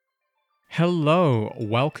Hello,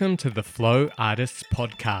 welcome to the Flow Artists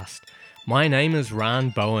Podcast. My name is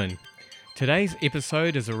Ran Bowen. Today's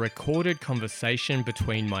episode is a recorded conversation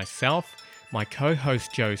between myself, my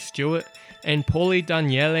co-host Joe Stewart, and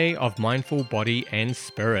Daniele of Mindful Body and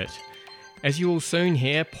Spirit. As you will soon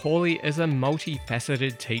hear, Paulie is a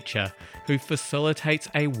multifaceted teacher who facilitates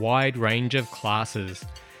a wide range of classes.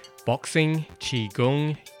 Boxing,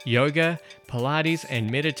 Qigong, yoga, Pilates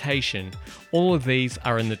and meditation, all of these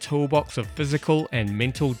are in the toolbox of physical and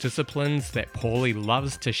mental disciplines that Paulie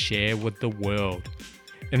loves to share with the world.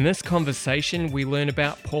 In this conversation, we learn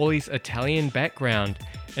about Paulie's Italian background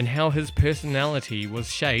and how his personality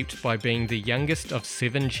was shaped by being the youngest of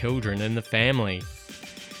 7 children in the family.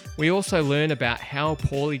 We also learn about how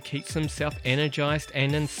Paulie keeps himself energized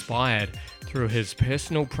and inspired through his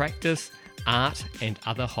personal practice, art and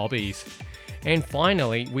other hobbies. And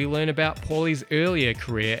finally, we learn about Paulie's earlier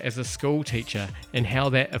career as a school teacher and how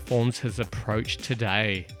that informs his approach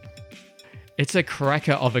today. It's a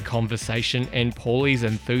cracker of a conversation and Paulie's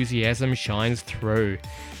enthusiasm shines through.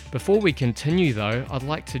 Before we continue though, I'd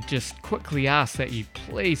like to just quickly ask that you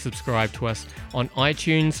please subscribe to us on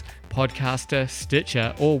iTunes, Podcaster,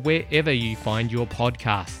 Stitcher, or wherever you find your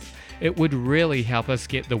podcasts. It would really help us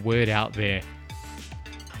get the word out there.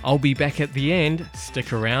 I'll be back at the end.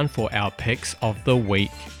 Stick around for our picks of the week.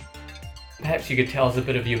 Perhaps you could tell us a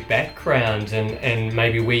bit of your background and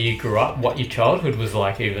maybe where you grew up, what your childhood was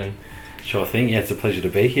like even. Sure thing. Yeah, it's a pleasure to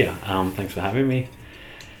be here. Thanks for having me.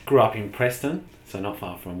 Grew up in Preston, so not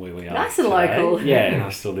far from where we are. Nice and today. local. Yeah, and I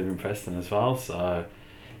still live in Preston as well. So,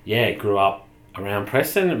 yeah, grew up around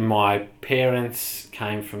Preston. My parents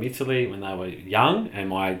came from Italy when they were young, and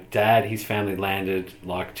my dad, his family landed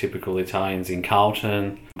like typical Italians in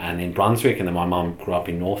Carlton and in Brunswick, and then my mum grew up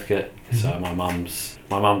in Northcote. So my mum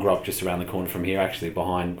grew up just around the corner from here, actually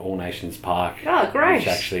behind All Nations Park. Oh, great. Which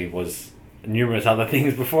actually was numerous other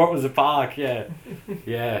things before it was a park. Yeah.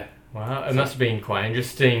 Wow, it must have been quite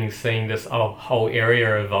interesting seeing this whole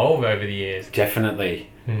area evolve over the years. Definitely.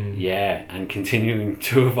 Yeah, and continuing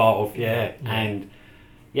to evolve, and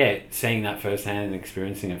seeing that firsthand and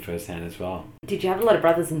experiencing it firsthand as well. Did you have a lot of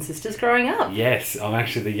brothers and sisters growing up? Yes, I'm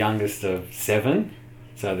actually the youngest of 7,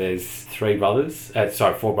 so there's 4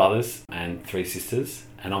 brothers and 3 sisters,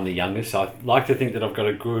 and I'm the youngest, so I like to think that I've got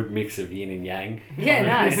a good mix of yin and yang. Yeah,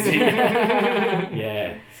 nice.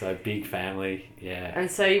 Yeah, so big family, yeah. And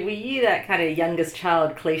so were you that kind of youngest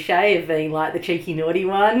child cliche of being like the cheeky naughty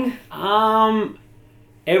one?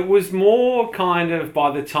 It was more kind of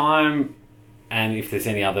by the time, and if there's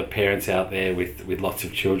any other parents out there with lots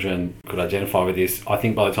of children could identify with this, I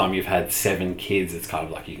think by the time you've had 7 kids, it's kind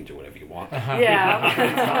of like you can do whatever you want. Yeah.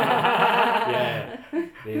 Yeah.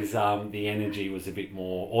 There's the energy was a bit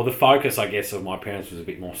more, or the focus, I guess, of my parents was a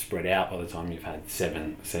bit more spread out by the time you've had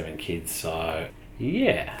seven kids. So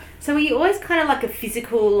yeah. So were you always kind of like a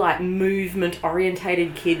physical, like movement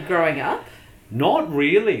orientated kid growing up? Not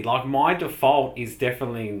really. Like, my default is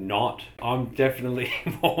definitely not. I'm definitely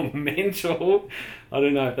more mental. I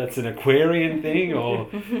don't know if that's an Aquarian thing or...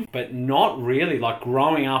 But not really. Like,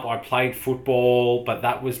 growing up, I played football, but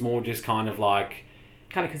that was more just kind of like...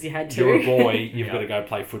 Kind of because you had to. You're a boy, you've got to go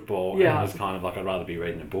play football. Yeah. And it was kind of like, I'd rather be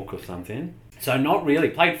reading a book or something. So not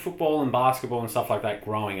really. Played football and basketball and stuff like that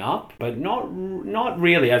growing up, but not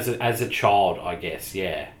really as a child, I guess,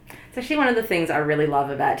 yeah. It's actually one of the things I really love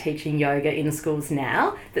about teaching yoga in schools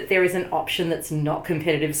now, that there is an option that's not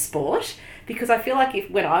competitive sport. Because I feel like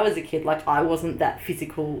when I was a kid, like, I wasn't that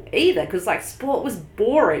physical either, because like sport was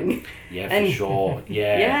boring. Yeah, for sure.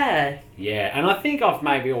 Yeah. Yeah. Yeah, and I think I've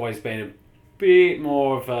maybe always been a bit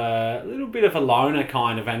more of a little bit of a loner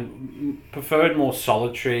kind of, and preferred more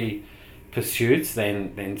solitary pursuits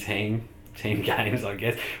than team games, I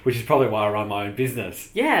guess, which is probably why I run my own business.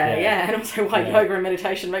 Yeah, and also why yoga and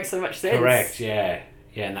meditation makes so much sense. Correct, yeah,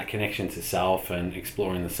 and that connection to self and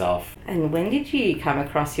exploring the self. And when did you come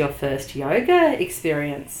across your first yoga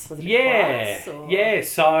experience? Was it a class, or? Yeah,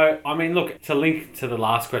 so, I mean, look, to link to the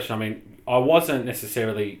last question, I mean, I wasn't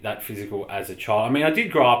necessarily that physical as a child. I mean, I did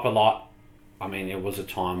grow up a lot. I mean, there was a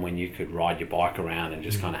time when you could ride your bike around and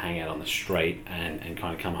just kind of hang out on the street and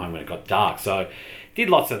kind of come home when it got dark. So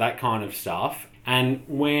did lots of that kind of stuff. And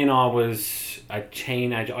when I was a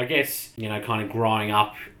teenager, I guess, kind of growing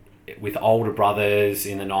up with older brothers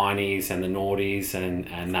in the 90s and the noughties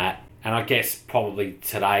and that, And I guess probably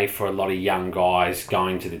today for a lot of young guys,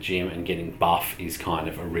 going to the gym and getting buff is kind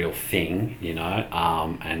of a real thing, you know,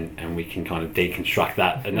 and we can kind of deconstruct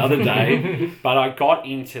that another day. But I got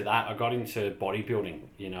into that. I got into bodybuilding,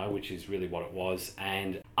 you know, which is really what it was.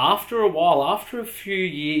 And after a while, after a few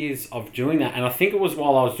years of doing that, and I think it was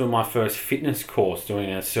while I was doing my first fitness course,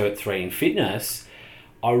 doing a Cert 3 in fitness,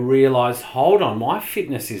 I realised, hold on, my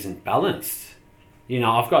fitness isn't balanced. You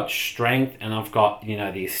know, I've got strength and I've got, you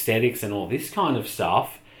know, the aesthetics and all this kind of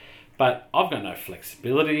stuff, but I've got no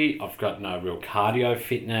flexibility. I've got no real cardio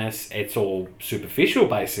fitness. It's all superficial,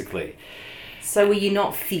 basically. So were you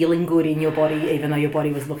not feeling good in your body, even though your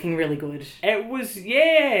body was looking really good? It was,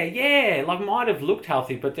 yeah. Like, might have looked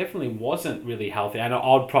healthy, but definitely wasn't really healthy. And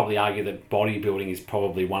I'd probably argue that bodybuilding is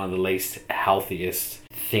probably one of the least healthiest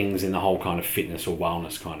things in the whole kind of fitness or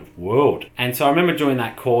wellness kind of world. And so I remember doing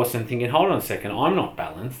that course and thinking, hold on a second, I'm not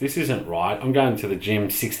balanced. This isn't right. I'm going to the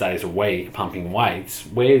gym 6 days a week, pumping weights.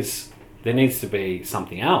 There needs to be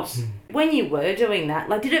something else. When you were doing that,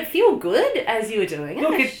 like, did it feel good as you were doing it?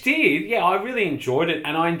 Look, it did. Yeah, I really enjoyed it.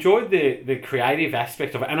 And I enjoyed the creative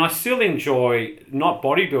aspect of it. And I still enjoy not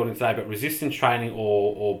bodybuilding today, but resistance training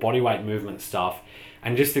or bodyweight movement stuff.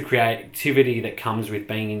 And just the creativity that comes with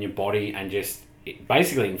being in your body and just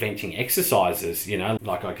basically inventing exercises, you know,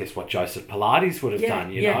 like I guess what Joseph Pilates would have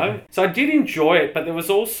done, you know. So I did enjoy it, but there was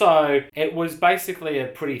also, it was basically a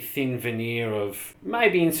pretty thin veneer of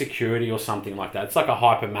maybe insecurity or something like that. It's like a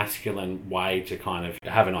hyper masculine way to kind of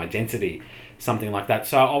have an identity, something like that.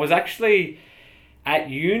 So I was actually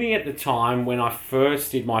at uni at the time when I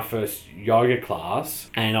first did my first yoga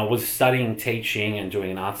class, and I was studying teaching and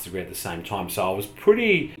doing an arts degree at the same time. So I was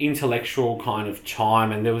pretty intellectual kind of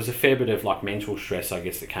time, and there was a fair bit of like mental stress, I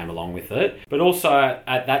guess, that came along with it. But also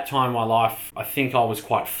at that time in my life, I think I was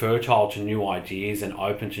quite fertile to new ideas and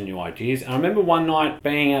open to new ideas. And I remember one time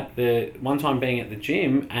being at the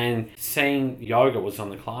gym and seeing yoga was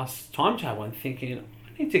on the class timetable and thinking,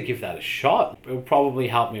 to give that a shot. It will probably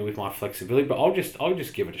help me with my flexibility, but I'll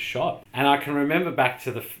just give it a shot. And I can remember back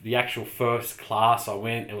to the actual first class I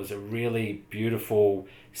went. It was a really beautiful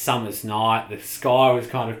summer's night. The sky was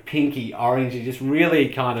kind of pinky orangey, just really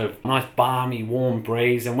kind of nice balmy warm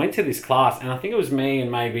breeze, and went to this class, and I think it was me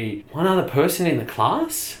and maybe one other person in the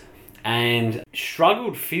class, and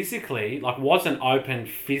struggled physically, like wasn't open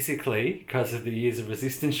physically because of the years of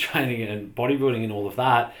resistance training and bodybuilding and all of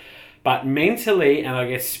that. But mentally and I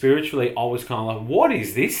guess spiritually, I was kind of like, what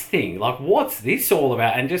is this thing? Like, what's this all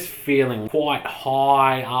about? And just feeling quite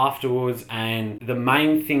high afterwards. And the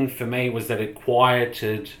main thing for me was that it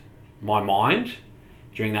quieted my mind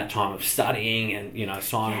during that time of studying and, you know,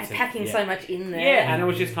 silence. Yeah, packing so much in there. Yeah, and it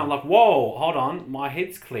was just kind of like, whoa, hold on, my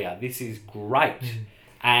head's clear. This is great.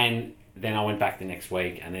 And then I went back the next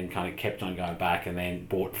week and then kind of kept on going back and then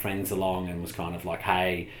brought friends along and was kind of like,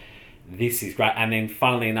 hey, this is great. And then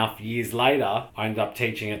funnily enough, years later, I ended up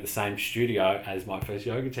teaching at the same studio as my first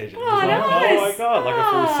yoga teacher. Oh, like, nice. Oh my God, like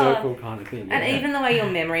a full circle kind of thing. And even the way your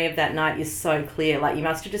memory of that night is so clear, like you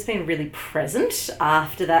must have just been really present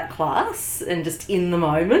after that class and just in the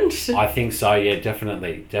moment. I think so, yeah,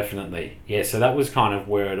 definitely. Yeah, so that was kind of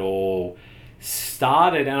where it all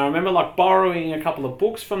started. And I remember like borrowing a couple of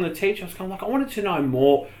books from the teacher. I was kind of like, I wanted to know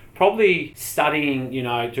more. Probably studying, you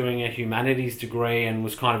know, doing a humanities degree, and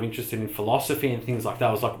was kind of interested in philosophy and things like that.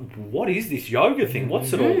 I was like, what is this yoga thing?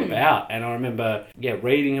 What's it all about? And I remember,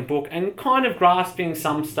 reading a book and kind of grasping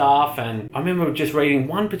some stuff. And I remember just reading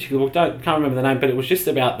one particular book, can't remember the name, but it was just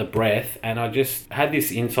about the breath. And I just had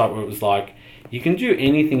this insight where it was like, you can do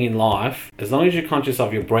anything in life as long as you're conscious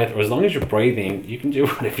of your breath, or as long as you're breathing, you can do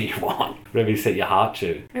whatever you want, whatever you set your heart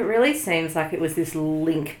to. It really seems like it was this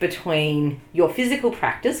link between your physical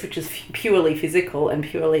practice, which is purely physical and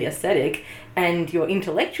purely aesthetic, and your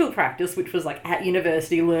intellectual practice, which was like at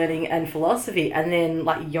university learning and philosophy, and then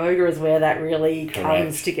like yoga is where that really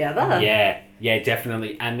comes together. Yeah,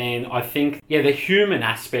 definitely. And then I think, the human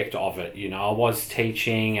aspect of it, you know, I was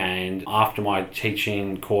teaching, and after my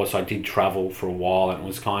teaching course, I did travel for a while, and it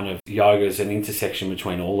was kind of yoga's an intersection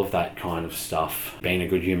between all of that kind of stuff. Being a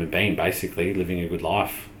good human being, basically, living a good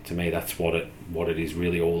life. To me, that's what it is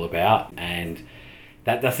really all about. And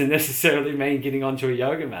that doesn't necessarily mean getting onto a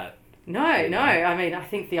yoga mat. No. I mean, I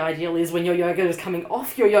think the ideal is when your yoga is coming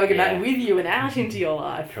off your yoga mat with you and out into your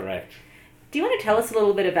life. Correct. Do you want to tell us a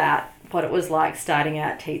little bit about what it was like starting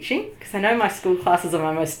out teaching? Because I know my school classes are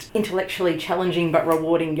my most intellectually challenging but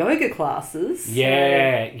rewarding yoga classes.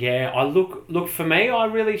 Yeah. I look for me, I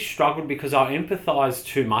really struggled because I empathised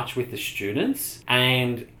too much with the students,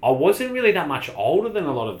 and I wasn't really that much older than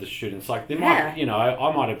a lot of the students. Like they might,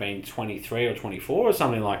 I might have been 23 or 24 or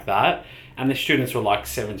something like that, and the students were like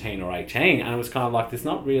 17 or 18, and it was kind of like there's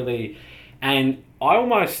not really, and I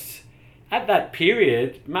almost. At that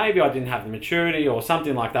period, maybe I didn't have the maturity or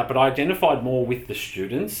something like that, but I identified more with the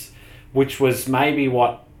students, which was maybe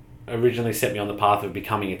what originally set me on the path of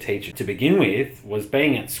becoming a teacher to begin with, was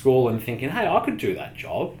being at school and thinking, hey, I could do that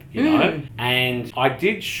job, you know? And I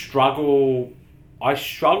did struggle. I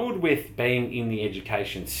struggled with being in the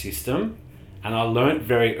education system, and I learnt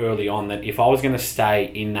very early on that if I was going to stay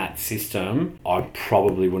in that system, I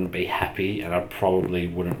probably wouldn't be happy, and I probably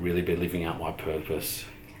wouldn't really be living out my purpose.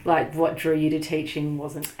 Like what drew you to teaching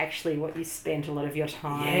wasn't actually what you spent a lot of your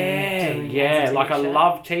time doing. Yeah. Like I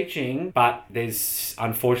love teaching, but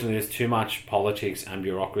unfortunately there's too much politics and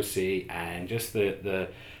bureaucracy and just the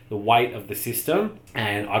weight of the system.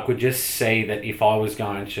 And I could just see that if I was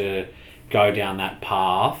going to go down that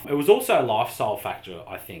path, it was also a lifestyle factor,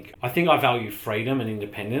 I think. I value freedom and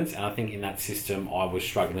independence, and I think in that system I was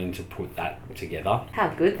struggling to put that together. How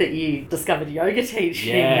good that you discovered yoga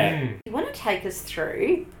teaching. Yeah. You want to take us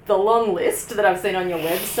through the long list that I've seen on your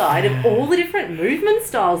website of all the different movement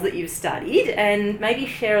styles that you've studied, and maybe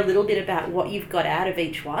share a little bit about what you've got out of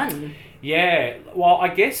each one? Yeah, well, I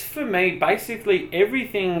guess for me, basically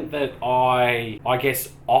everything that I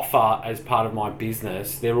offer as part of my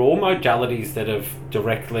business, they're all modalities that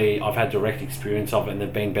I've had direct experience of and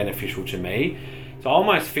they've been beneficial to me. So I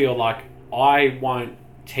almost feel like I won't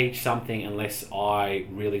teach something unless I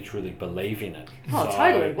really truly believe in it. Oh,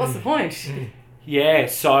 totally. What's the point? Yeah,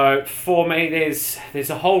 so for me, there's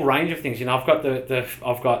a whole range of things. I've got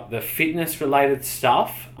the fitness related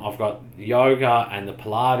stuff. I've got yoga and the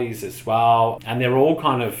Pilates as well, and they're all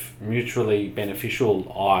kind of mutually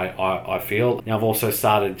beneficial. I feel. Now I've also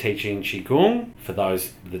started teaching Qigong. For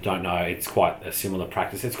those that don't know, it's quite a similar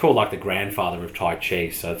practice. It's called like the grandfather of Tai Chi.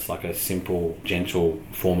 So it's like a simple, gentle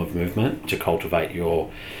form of movement to cultivate your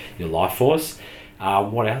life force.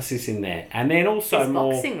 What else is in there? And then also there's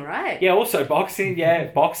more boxing, right? Yeah, also boxing.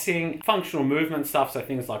 Yeah, boxing, functional movement stuff. So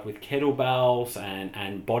things like with kettlebells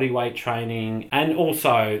and body weight training, and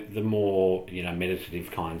also the more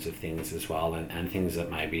meditative kinds of things as well, and things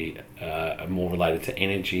that maybe are more related to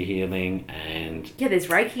energy healing and there's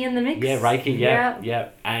Reiki in the mix. Yeah, Reiki. Yeah.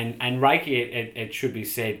 And Reiki, it should be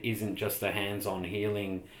said, isn't just a hands-on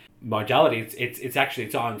healing modality. It's actually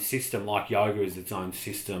its own system. Like yoga is its own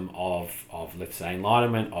system of let's say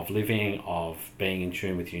enlightenment, of living, of being in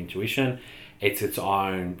tune with your intuition. It's its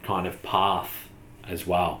own kind of path as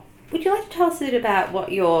well. Would you like to tell us a bit about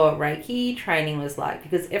what your Reiki training was like?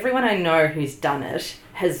 Because everyone I know who's done it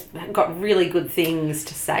has got really good things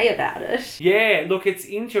to say about it. Yeah, look, it's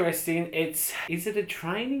interesting. Is it a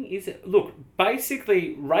training? Look,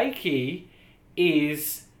 basically Reiki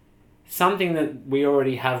is something that we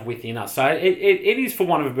already have within us. So it is, for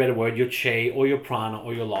want of a better word, your chi or your prana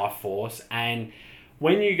or your life force. And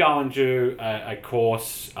when you go and do a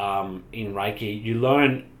course in Reiki, you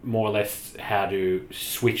learn more or less how to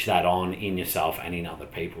switch that on in yourself and in other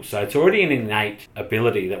people. So it's already an innate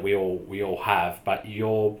ability that we all have, but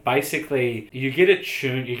you get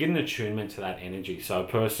an attunement to that energy. So a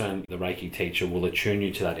person, the Reiki teacher, will attune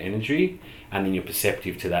you to that energy, and then you're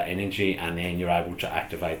perceptive to that energy, and then you're able to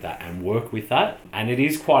activate that and work with that. And it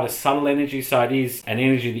is quite a subtle energy, so it is an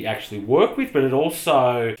energy that you actually work with, but it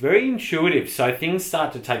also very intuitive. So things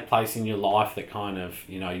start to take place in your life that kind of,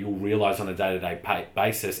 you'll realise on a day-to-day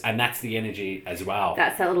basis, and that's the energy as well.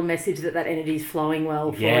 That's that little message that energy is flowing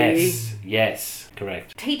well for you. Yes,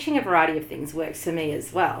 correct. Teaching a variety of things works for me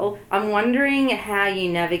as well. I'm wondering how you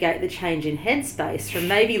navigate the change in headspace from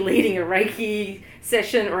maybe leading a Reiki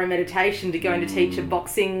session or a meditation to going to teach a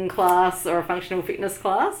boxing class or a functional fitness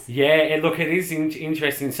class. Yeah, look, it is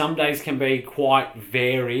interesting. Some days can be quite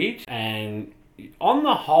varied, and on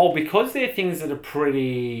the whole, because they're things that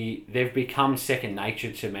they've become second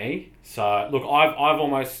nature to me. So look,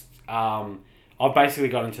 I've basically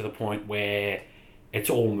gotten to the point where it's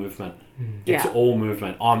all movement. It's all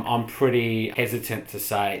movement. I'm pretty hesitant to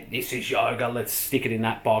say, this is yoga, let's stick it in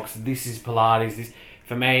that box. This is Pilates.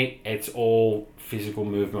 For me, it's all physical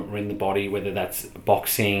movement in the body, whether that's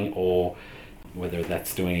boxing or whether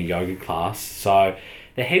that's doing a yoga class. So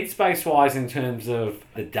the headspace wise, in terms of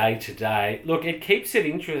the day-to-day, look, it keeps it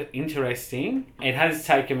interesting. It has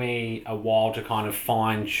taken me a while to kind of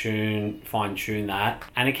fine tune that,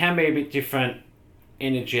 and it can be a bit different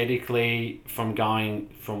energetically from going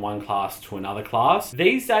from one class to another class.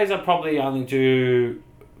 These days I probably only do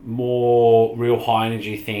more real high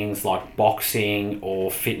energy things like boxing or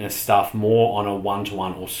fitness stuff more on a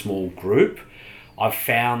one-to-one or small group. I've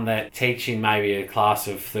found that teaching maybe a class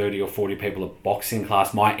of 30 or 40 people a boxing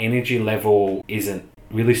class, my energy level isn't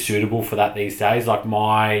really suitable for that these days. Like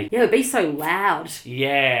it'd be so loud.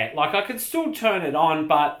 Yeah, like I could still turn it on,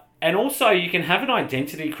 and also you can have an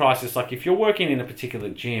identity crisis. Like if you're working in a particular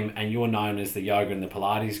gym and you're known as the yoga and the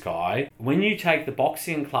Pilates guy, when you take the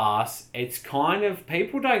boxing class, it's kind of,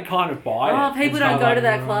 people don't kind of buy it. Oh, people don't go to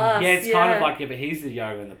that class. Yeah, it's kind of like, yeah, but he's the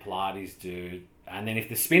yoga and the Pilates dude. And then if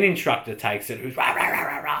the spin instructor takes it, who's rah, rah, rah,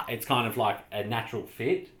 rah, rah, it's kind of like a natural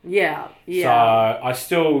fit. Yeah. So I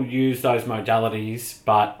still use those modalities,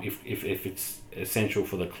 but if it's essential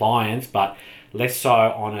for the clients, but less so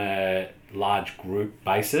on a large group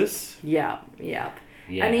basis. Yeah.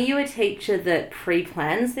 And are you a teacher that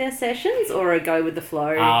pre-plans their sessions or a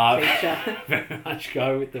go-with-the-flow teacher? Very much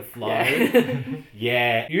go with the flow.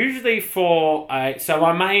 Yeah. Usually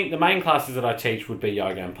the main classes that I teach would be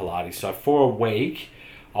yoga and Pilates. So for a week,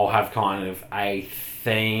 I'll have kind of a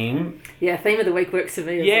theme. Yeah, theme of the week works for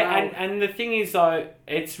me as well. Yeah, and the thing is though,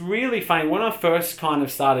 it's really funny. When I first kind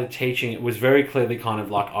of started teaching, it was very clearly kind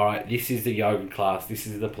of like, all right, this is the yoga class, this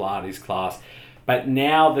is the Pilates class. But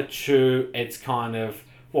now the two, it's kind of,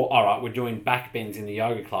 well, all right, we're doing back bends in the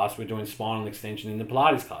yoga class, we're doing spinal extension in the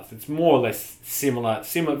Pilates class. It's more or less similar,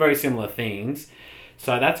 very similar things.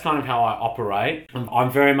 So that's kind of how I operate.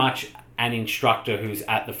 I'm very much an instructor who's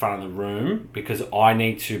at the front of the room because I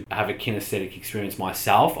need to have a kinesthetic experience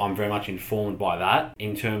myself. I'm very much informed by that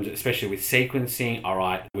in terms, especially with sequencing. All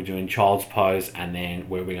right, we're doing child's pose and then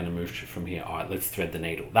where are we going to move from here? All right, let's thread the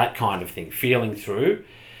needle. That kind of thing, feeling through.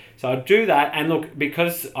 So I do that, and look,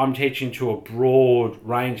 because I'm teaching to a broad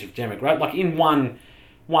range of demographics, like in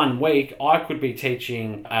one week, I could be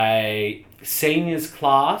teaching a seniors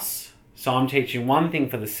class. So I'm teaching one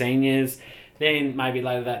thing for the seniors. Then maybe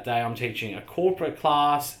later that day, I'm teaching a corporate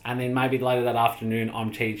class. And then maybe later that afternoon,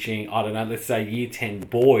 I'm teaching, I don't know, let's say year 10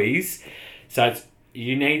 boys. So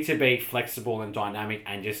you need to be flexible and dynamic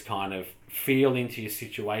and just kind of feel into your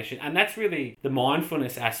situation. And that's really the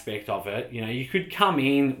mindfulness aspect of it. You know, you could come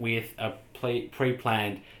in with a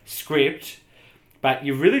pre-planned script, but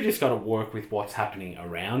you really just got to work with what's happening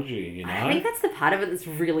around you, you know? I think that's the part of it that's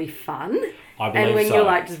really fun. I believe and when so. You're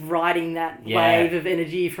like just riding that wave of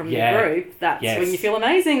energy from the group, that's when you feel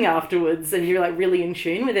amazing afterwards and you're like really in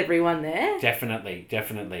tune with everyone there.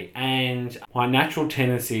 Definitely. And my natural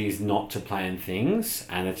tendency is not to plan things,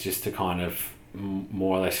 and it's just to kind of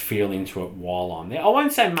more or less feel into it while I'm there. I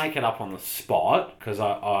won't say make it up on the spot, because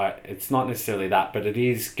I it's not necessarily that, but it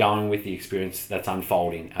is going with the experience that's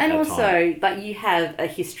unfolding at that time. And also, like, you have a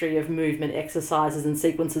history of movement exercises and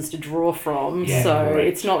sequences to draw from, so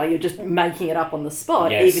it's not like you're just making it up on the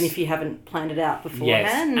spot, even if you haven't planned it out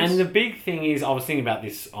beforehand. Yes, and the big thing is, I was thinking about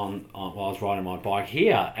this on while I was riding my bike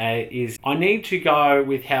here, is I need to go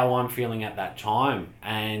with how I'm feeling at that time,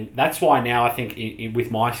 and that's why now I think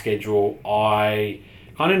with my schedule, I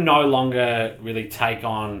kind of no longer really take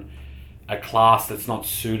on a class that's not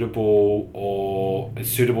suitable or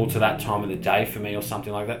suitable to that time of the day for me or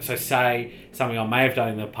something like that. So say something I may have done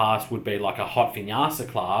in the past would be like a hot vinyasa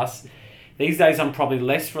class. These days I'm probably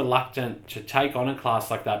less reluctant to take on a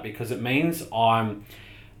class like that because it means I'm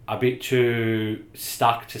a bit too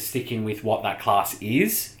stuck to sticking with what that class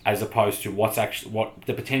is, as opposed to what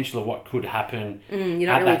the potential of what could happen you're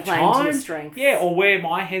not at really that playing time. to your strengths. Yeah, or where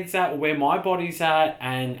my head's at, or where my body's at,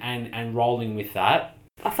 and rolling with that.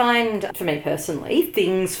 I find, for me personally,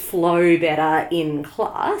 things flow better in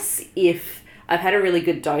class if I've had a really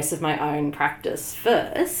good dose of my own practice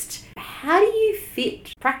first. How do you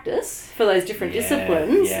fit practice for those different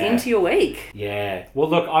disciplines into your week? Yeah. Well,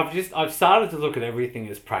 look, I've started to look at everything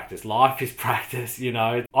as practice. Life is practice, you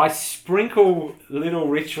know. I sprinkle little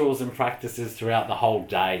rituals and practices throughout the whole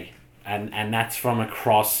day. And that's from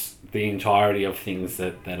across the entirety of things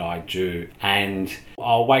that I do. And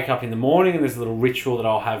I'll wake up in the morning and there's a little ritual that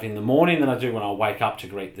I'll have in the morning that I do when I wake up to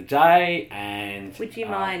greet the day. And would you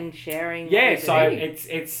mind sharing? Yeah, so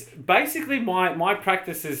it's basically my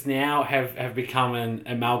practices now have become an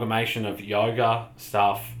amalgamation of yoga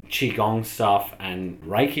stuff, qigong stuff, and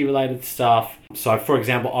Reiki related stuff. So for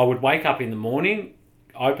example, I would wake up in the morning,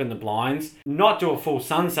 open the blinds, not do a full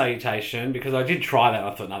sun salutation, because I did try that and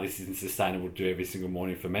I thought, no, this isn't sustainable to do every single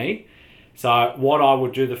morning for me. So what I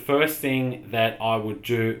would do, the first thing that I would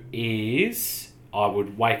do is I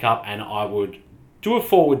would wake up and I would do a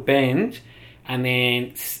forward bend, and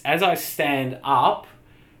then as I stand up,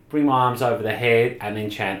 bring my arms over the head and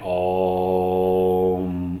then chant Om.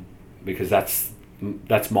 because that's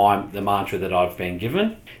the mantra that I've been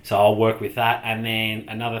given. So I'll work with that. And then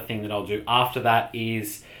another thing that I'll do after that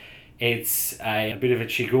is it's a bit of a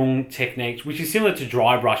Qigong technique, which is similar to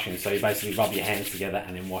dry brushing. So you basically rub your hands together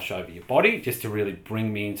and then wash over your body just to really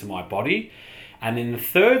bring me into my body. And then the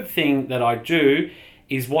third thing that I do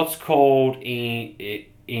is what's called in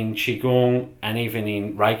Qigong and even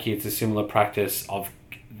in Reiki, it's a similar practice of,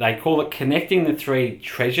 they call it connecting the three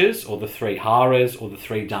treasures or the three haras or the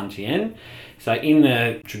three dantian. So in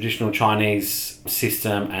the traditional Chinese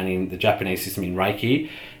system and in the Japanese system in Reiki,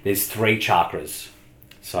 there's three chakras.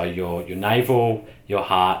 So your navel, your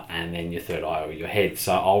heart, and then your third eye or your head.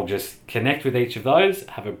 So I'll just connect with each of those,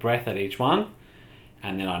 have a breath at each one,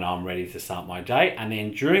 and then I know I'm ready to start my day. And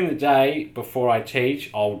then during the day, before I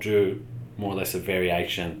teach, I'll do more or less a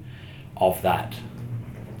variation of that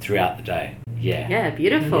throughout the day. Yeah. Yeah,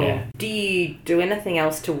 beautiful. Yeah. Do you do anything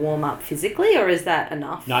else to warm up physically, or is that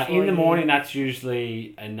enough? No, in the morning, that's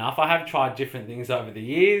usually enough. I have tried different things over the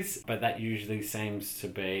years, but that usually seems to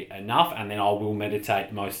be enough. And then I will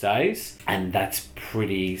meditate most days. And that's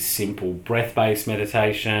pretty simple breath-based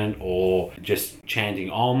meditation or just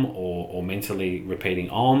chanting Om or mentally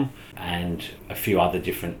repeating Om and a few other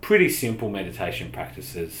different pretty simple meditation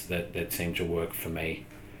practices that seem to work for me.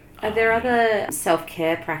 Are there other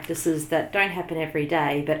self-care practices that don't happen every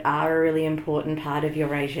day but are a really important part of your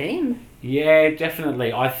regime? Yeah,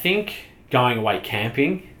 definitely. I think going away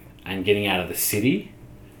camping and getting out of the city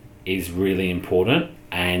is really important.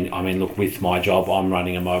 And I mean, look, with my job, I'm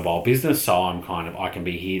running a mobile business, so I can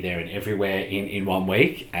be here, there and everywhere in 1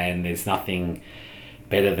 week, and there's nothing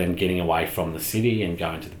better than getting away from the city and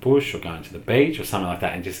going to the bush or going to the beach or something like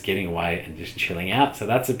that and just getting away and just chilling out. So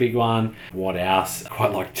that's a big one. What else? I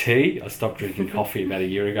quite like tea. I stopped drinking coffee about a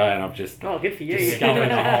year ago and I've just good for you.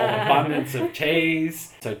 discovered a whole abundance of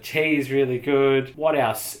teas. So tea is really good. What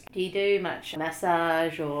else? Do you do much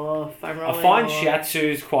massage or foam rolling? I find shiatsu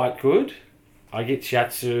is quite good. I get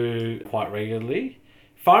shiatsu quite regularly.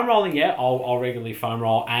 Foam rolling, yeah, I'll regularly foam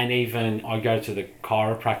roll, and even I go to the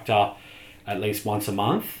chiropractor at least once a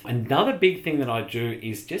month. Another big thing that I do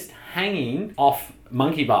is just hanging off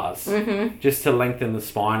monkey bars, just to lengthen the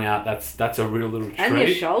spine out. That's a real little treat. And your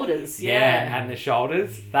shoulders, yeah. And the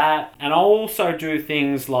shoulders. That, and I'll also do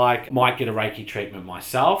things like might get a Reiki treatment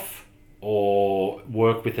myself, or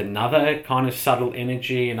work with another kind of subtle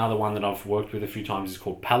energy. Another one that I've worked with a few times is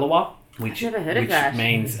called Palawa, which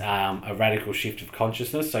means a radical shift of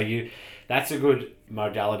consciousness. So that's a good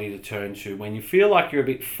modality to turn to when you feel like you're a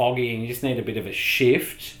bit foggy and you just need a bit of a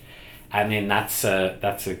shift, and then that's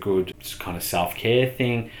a good kind of self-care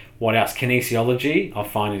thing. What else? Kinesiology I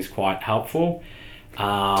find is quite helpful.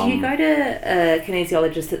 Do you go to a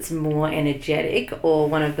kinesiologist that's more energetic or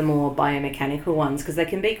one of the more biomechanical ones? Because they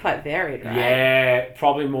can be quite varied, right? Yeah,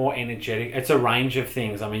 probably more energetic. It's a range of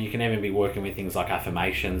things. I mean, you can even be working with things like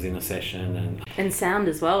affirmations in a session. And sound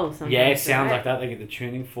as well. Sometimes, yeah, sounds like that. They get the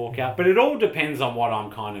tuning fork out. But it all depends on what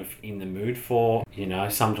I'm kind of in the mood for. You know,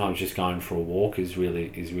 sometimes just going for a walk is really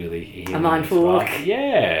healing. A mindful walk.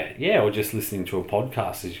 Yeah. Or just listening to a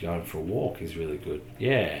podcast as you're going for a walk is really good.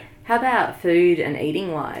 Yeah. How about food and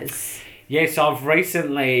eating wise? Yes, I've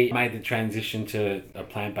recently made the transition to a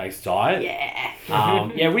plant-based diet.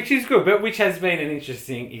 Yeah. Which is good, but which has been an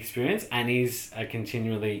interesting experience and is a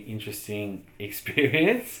continually interesting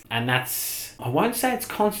experience. And that's, I won't say it's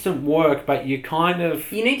constant work, but you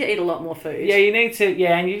need to eat a lot more food. Yeah, you need to,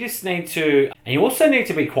 and you just need to, and you also need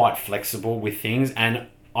to be quite flexible with things. And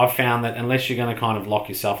I've found that unless you're going to kind of lock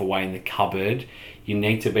yourself away in the cupboard, you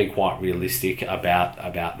need to be quite realistic about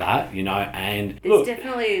that, you know. And there's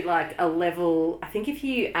definitely like a level. I think if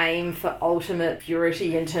you aim for ultimate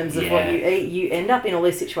purity in terms of what you eat, you end up in all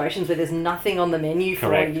these situations where there's nothing on the menu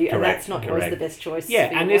for you, and that's not always the best choice.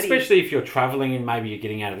 Yeah, and especially if you're traveling and maybe you're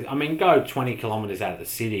getting out of. I mean, go 20 kilometers out of the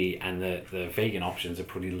city, and the vegan options are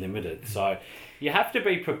pretty limited. So you have to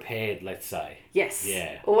be prepared. Let's say. Yes.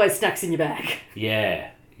 Yeah. Always snacks in your bag.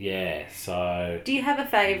 Yeah, so... Do you have a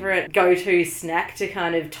favourite go-to snack to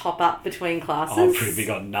kind of top up between classes? I'm pretty big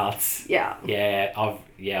on nuts. Yeah. I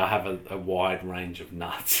have a wide range of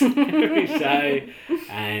nuts every day,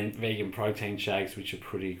 and vegan protein shakes, which are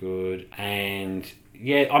pretty good. And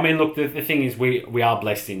yeah, I mean, look, the thing is we are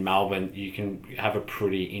blessed in Melbourne. You can have a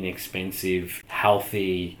pretty inexpensive,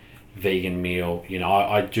 healthy vegan meal. You know,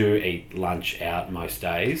 I do eat lunch out most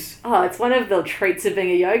days. Oh, it's one of the treats of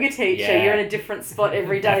being a yoga teacher. Yeah. You're in a different spot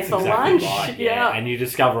every day for lunch. Right, yeah. And you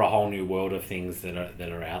discover a whole new world of things that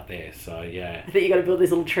are out there. So yeah, I think you got to build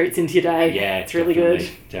these little treats into your day. Yeah, it's really good.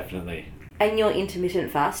 Definitely. And you're intermittent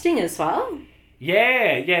fasting as well?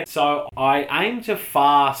 Yeah. So I aim to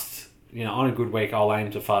fast on a good week, I'll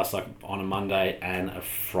aim to fast like on a Monday and a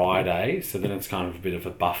Friday. So then it's kind of a bit of a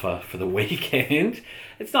buffer for the weekend.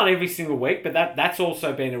 It's not every single week, but that's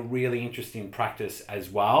also been a really interesting practice as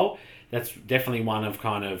well. That's definitely one of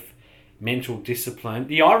kind of mental discipline.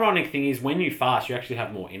 The ironic thing is when you fast, you actually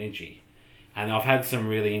have more energy. And I've had some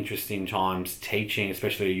really interesting times teaching,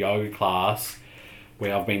 especially a yoga class,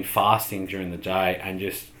 where I've been fasting during the day and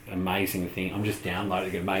just amazing thing. I'm just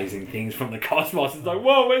downloading amazing things from the cosmos. It's like,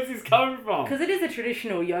 whoa, where's this coming from? Because it is a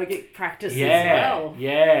traditional yogic practice as well.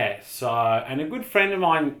 Yeah. So, and a good friend of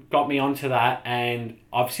mine got me onto that, and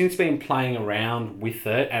I've since been playing around with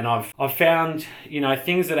it, and I've found,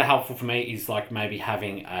 things that are helpful for me is like maybe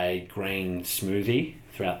having a green smoothie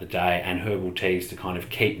throughout the day and herbal teas to kind of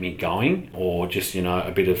keep me going, or just,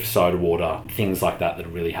 a bit of soda water, things like that are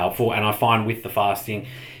really helpful. And I find with the fasting,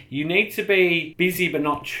 you need to be busy but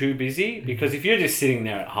not too busy, because if you're just sitting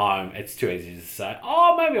there at home, it's too easy to say,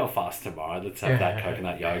 oh, maybe I'll fast tomorrow. Let's have that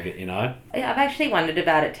coconut yogurt, Yeah, I've actually wondered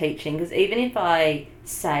about it teaching, because even if I,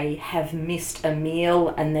 say, have missed a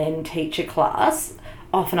meal and then teach a class,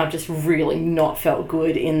 often I've just really not felt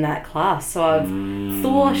good in that class. So I've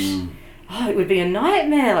thought, it would be a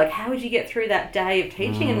nightmare. Like, how would you get through that day of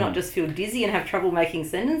teaching and not just feel dizzy and have trouble making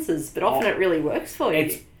sentences? But often it really works for you.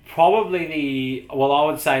 It's probably I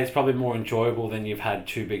would say it's probably more enjoyable than you've had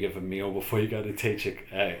too big of a meal before you go to teach a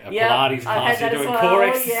Pilates class. You're doing core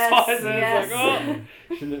exercises. Yes. It's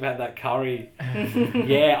like, shouldn't have had that curry.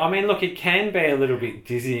 Yeah, I mean, look, it can be a little bit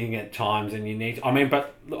dizzying at times, and you need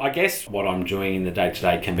but I guess what I'm doing in the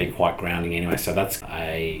day-to-day can be quite grounding anyway. So that's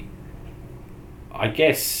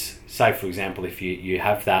say, for example, if you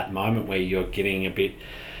have that moment where you're getting a bit,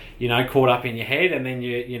 caught up in your head, and then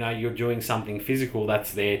you're doing something physical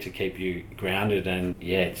that's there to keep you grounded and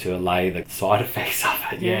to allay the side effects of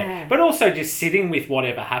it. Yeah. But also just sitting with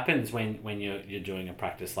whatever happens when you're doing a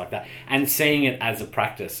practice like that, and seeing it as a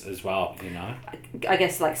practice as well. I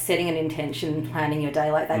guess like setting an intention, planning your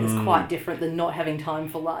day like that is quite different than not having time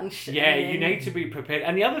for lunch. Yeah, you need to be prepared.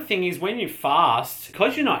 And the other thing is, when you fast,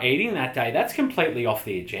 because you're not eating that day, that's completely off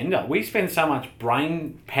the agenda. We spend so much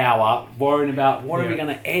brain power worrying about what are we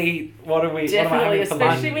going to eat. What are we? Definitely, what am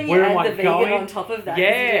I especially when you add the vegan on top of that. Yeah,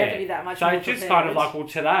 you have to be that much so more it's just prepared. kind of like, well,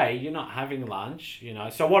 today you're not having lunch,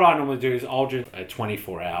 So what I normally do is I'll do a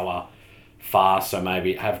 24-hour fast. So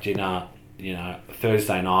maybe have dinner,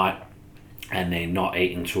 Thursday night, and then not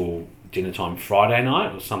eat until dinner time Friday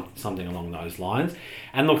night, or something along those lines.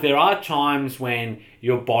 And look, there are times when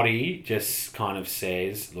your body just kind of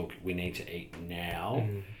says, look, we need to eat now.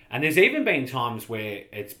 And there's even been times where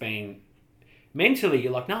it's been mentally,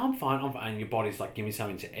 you're like, no, I'm fine. And your body's like, give me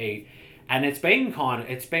something to eat. And it's been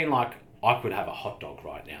like, I could have a hot dog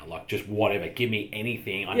right now. Like, just whatever. Give me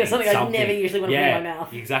anything. I need something I never usually want to put in my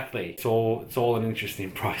mouth. Exactly. It's all an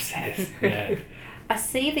interesting process. Yeah. I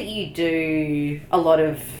see that you do a lot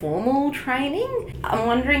of formal training. I'm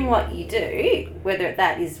wondering what you do, whether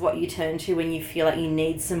that is what you turn to when you feel like you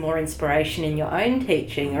need some more inspiration in your own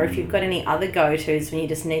teaching, or if you've got any other go-tos when you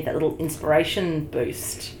just need that little inspiration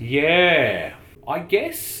boost. Yeah. I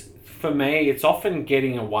guess for me, it's often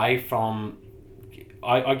getting away from...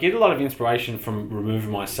 I get a lot of inspiration from removing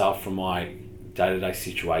myself from my day-to-day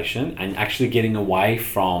situation and actually getting away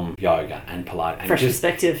from yoga and Pilates. And fresh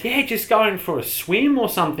perspective. Yeah, just going for a swim or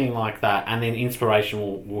something like that, and then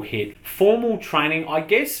inspiration will hit. Formal training, I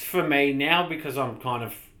guess for me now, because I'm kind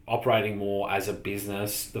of operating more as a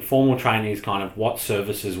business, the formal training is kind of what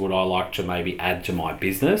services would I like to maybe add to my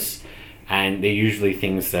business, and they're usually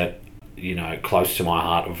things that, close to my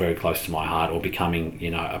heart or very close to my heart, or becoming,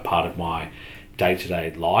 a part of my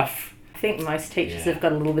day-to-day life. I think most teachers have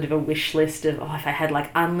got a little bit of a wish list of, if I had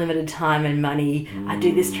like unlimited time and money, I'd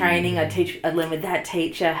do this training, I'd learn with that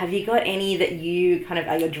teacher. Have you got any that you kind of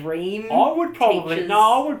are your dream teachers? I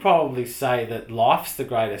would probably say that life's the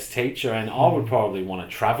greatest teacher, and I would probably want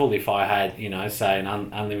to travel if I had, say an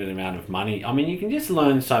unlimited amount of money. I mean, you can just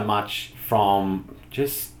learn so much from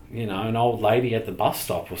just, an old lady at the bus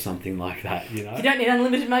stop or something like that, You don't need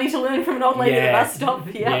unlimited money to learn from an old lady at the bus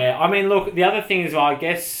stop. Yeah. I mean, look, the other thing is, I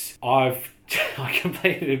guess I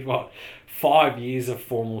completed 5 years of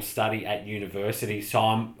formal study at university, so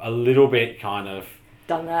I'm a little bit kind of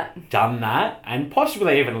done that, and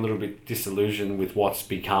possibly even a little bit disillusioned with what's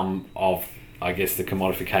become of, I guess, the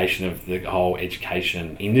commodification of the whole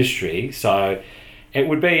education industry. So it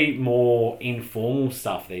would be more informal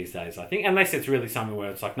stuff these days, I think, unless it's really something where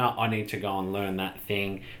it's like, no, I need to go and learn that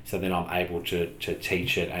thing, so then I'm able to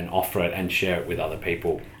teach it and offer it and share it with other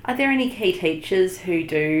people. Are there any key teachers who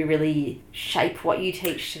do really shape what you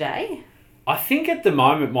teach today? I think at the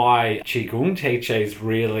moment my Qigong teacher is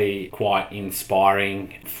really quite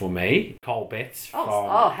inspiring for me. Cole Betts from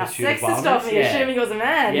how Pursuit of sexist Wellness. of me, assuming he was a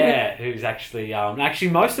man. Yeah, who's actually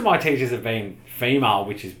most of my teachers have been female,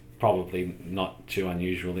 which is probably not too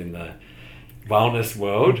unusual in the wellness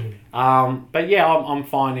world. But yeah, I'm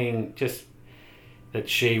finding just that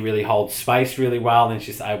she really holds space really well, and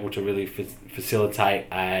she's able to really facilitate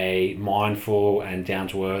a mindful and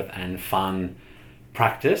down-to-earth and fun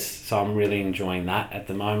practice. So I'm really enjoying that at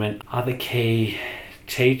the moment. Other key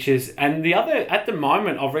teachers, and at the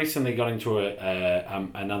moment I've recently got into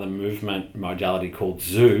another movement modality called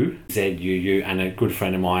ZUU, ZUU, and a good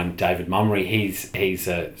friend of mine, David Mummery, he's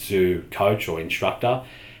a ZUU coach or instructor,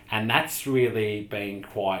 and that's really been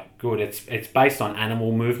quite good. It's based on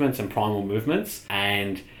animal movements and primal movements,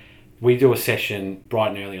 and we do a session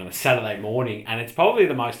bright and early on a Saturday morning, and it's probably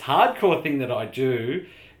the most hardcore thing that I do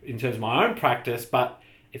in terms of my own practice, but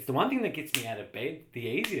it's the one thing that gets me out of bed the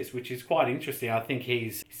easiest, which is quite interesting. I think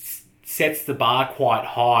he's sets the bar quite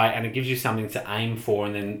high, and it gives you something to aim for,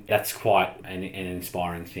 and then that's quite an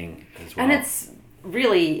inspiring thing as well. And it's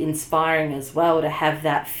really inspiring as well to have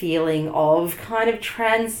that feeling of kind of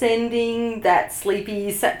transcending that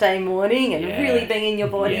sleepy Saturday morning and really being in your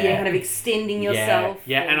body and kind of extending yourself.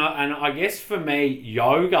 Yeah, and I guess for me,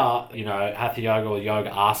 yoga, hatha yoga or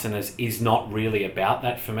yoga asanas is not really about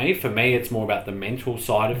that for me. For me, it's more about the mental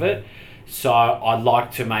side of it. So I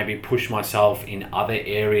like to maybe push myself in other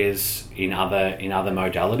areas, in other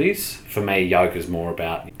modalities. For me, yoga is more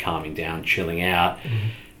about calming down, chilling out.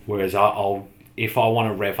 Whereas I'll if I want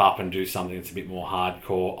to rev up and do something that's a bit more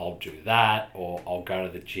hardcore, I'll do that, or I'll go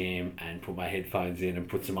to the gym and put my headphones in and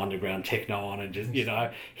put some underground techno on and just,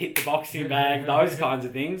 hit the boxing bag, those kinds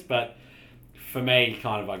of things. But for me,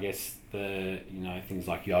 kind of, I guess, things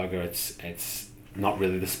like yoga, it's not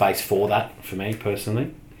really the space for that for me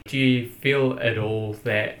personally. Do you feel at all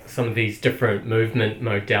that some of these different movement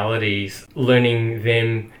modalities, learning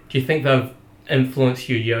them, do you think they've influenced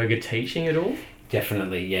your yoga teaching at all?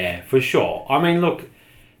 Definitely, yeah, for sure. I mean, look,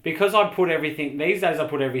 because these days I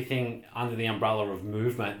put everything under the umbrella of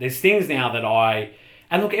movement. There's things now that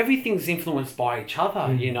everything's influenced by each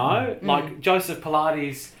other, like Joseph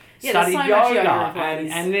Pilates studied so yoga.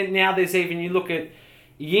 And then now there's even, you look at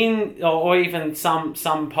yin or even some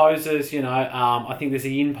poses, I think there's a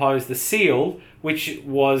yin pose, the seal, which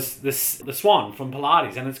was the swan from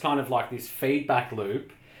Pilates. And it's kind of like this feedback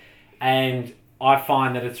loop. And I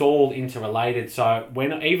find that it's all interrelated. So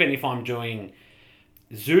even if I'm doing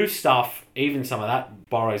ZUU stuff, even some of that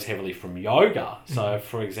borrows heavily from yoga. So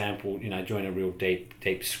for example, doing a real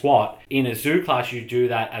deep squat. In a ZUU class, you do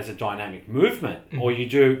that as a dynamic movement, or you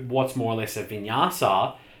do what's more or less a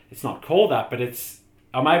vinyasa. It's not called that, but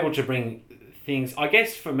I'm able to bring things. I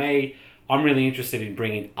guess for me, I'm really interested in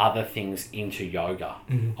bringing other things into yoga.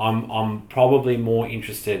 I'm probably more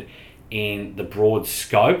interested in the broad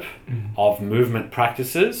scope of movement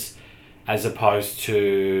practices as opposed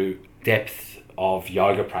to depth of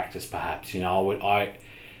yoga practice, perhaps.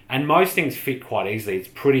 And most things fit quite easily. It's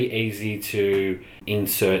pretty easy to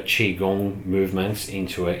insert Qigong movements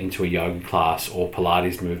into a yoga class, or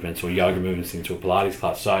Pilates movements or yoga movements into a Pilates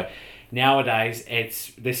class. So nowadays,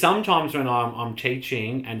 there's sometimes when I'm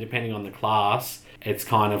teaching, and depending on the class, it's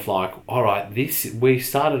kind of like, all right, we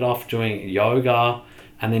started off doing yoga,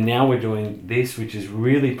 and then now we're doing this, which is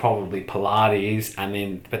really probably Pilates,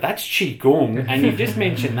 but that's Qigong, and you just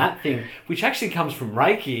mentioned that thing, which actually comes from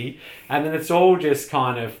Reiki, and then it's all just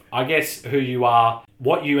kind of, I guess, who you are,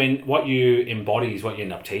 what you embody is what you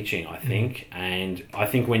end up teaching, I think. And I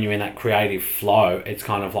think when you're in that creative flow, it's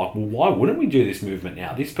kind of like, well, why wouldn't we do this movement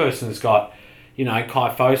now? This person's got,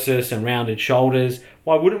 kyphosis and rounded shoulders.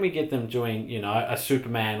 Why wouldn't we get them doing, a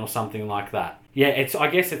Superman or something like that? Yeah, I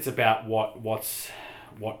guess it's about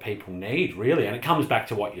what people need, really, and it comes back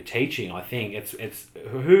to what you're teaching. I think it's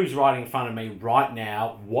who's right in front of me right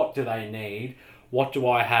now, what do they need, what do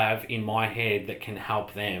I have in my head that can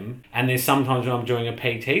help them. And there's sometimes when I'm doing a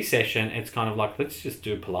PT session, it's kind of like, let's just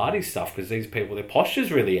do Pilates stuff because these people, their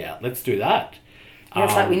posture's really out, let's do that.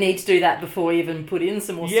 It's like we need to do that before we even put in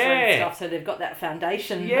some more strength stuff, so they've got that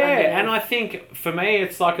foundation. And I think for me,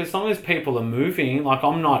 it's like as long as people are moving, like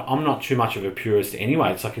I'm not too much of a purist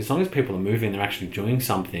anyway. It's like as long as people are moving, they're actually doing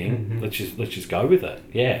something. Let's just go with it.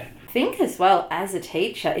 Yeah. I think as well, as a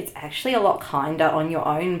teacher, it's actually a lot kinder on your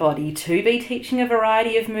own body to be teaching a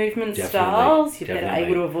variety of movement styles. You're better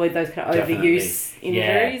able to avoid those kind of overuse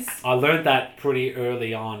injuries. I learned that pretty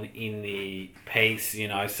early on in the piece.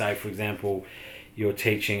 Say for example, you're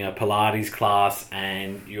teaching a Pilates class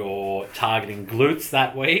and you're targeting glutes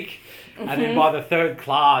that week. And then by the third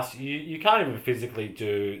class, you can't even physically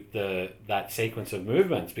do that sequence of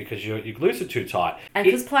movements because your glutes are too tight. And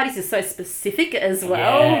because Pilates is so specific as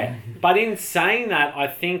well. Yeah. But in saying that, I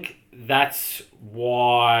think that's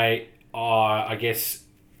why I guess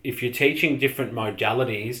if you're teaching different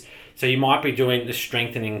modalities, so you might be doing the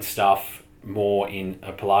strengthening stuff more in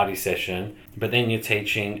a Pilates session, but then you're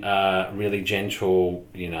teaching a really gentle,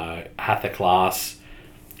 hatha class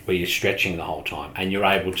where you're stretching the whole time and you're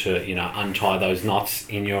able to, untie those knots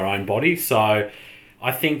in your own body. So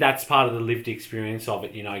I think that's part of the lived experience of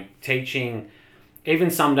it, teaching, even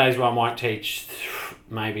some days where I might teach,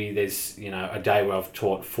 maybe there's, a day where I've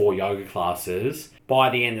taught 4 yoga classes. By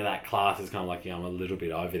the end of that class, it's kind of like, I'm a little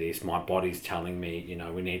bit over this. My body's telling me,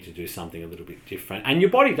 we need to do something a little bit different. And your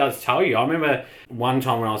body does tell you. I remember one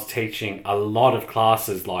time when I was teaching a lot of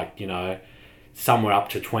classes, like, somewhere up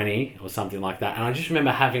to 20 or something like that. And I just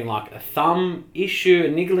remember having like a thumb issue, a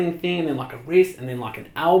niggling thing, and then like a wrist, and then like an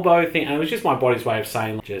elbow thing. And it was just my body's way of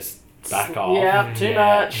saying, just back off. Yeah, too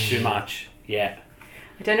much. Too much, yeah.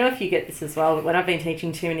 I don't know if you get this as well, but when I've been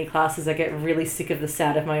teaching too many classes, I get really sick of the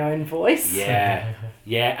sound of my own voice. Yeah,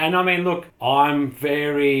 yeah. And I mean, look, I'm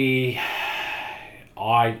very...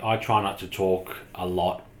 I try not to talk a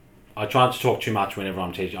lot. I try not to talk too much whenever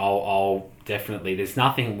I'm teaching. I'll definitely... There's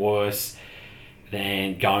nothing worse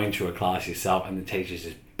than going to a class yourself and the teacher's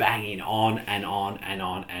just banging on and on and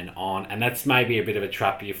on and on. And that's maybe a bit of a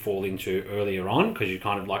trap you fall into earlier on because you're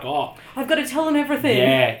kind of like, oh... I've got to tell them everything.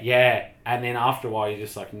 Yeah. And then after a while, you're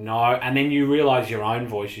just like, no. And then you realise your own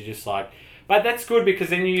voice. You're just like... But that's good because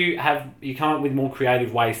then you come up with more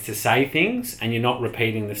creative ways to say things and you're not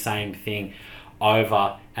repeating the same thing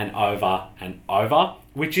over and over and over,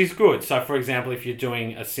 which is good. So, for example, if you're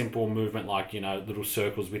doing a simple movement like, little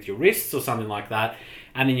circles with your wrists or something like that,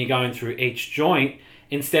 and then you're going through each joint,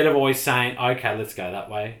 instead of always saying, okay, let's go that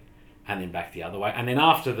way, and then back the other way. And then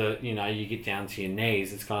after you get down to your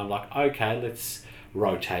knees, it's kind of like, okay, let's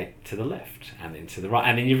rotate to the left and then to the right.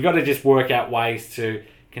 And then you've got to just work out ways to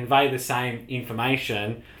convey the same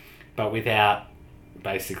information, but without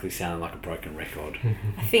basically sounding like a broken record.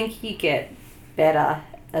 I think you get better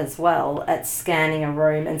as well at scanning a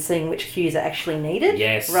room and seeing which cues are actually needed.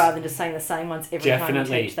 Yes. Rather than just saying the same ones every time you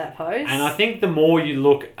teach that pose. And I think the more you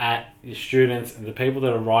look at your students and the people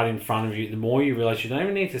that are right in front of you, the more you realise you don't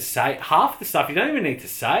even need to say half the stuff. You don't even need to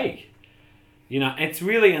say. It's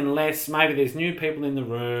really, unless maybe there's new people in the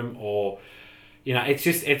room or...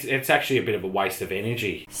 it's actually a bit of a waste of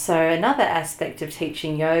energy. So another aspect of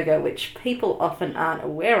teaching yoga, which people often aren't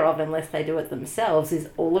aware of unless they do it themselves, is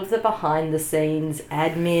all of the behind-the-scenes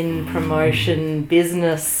admin, promotion,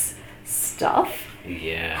 business stuff.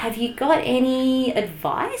 Yeah. Have you got any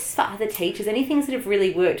advice for other teachers? Any things that have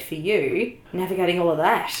really worked for you navigating all of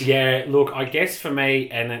that? Yeah, look, I guess for me,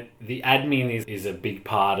 the admin is a big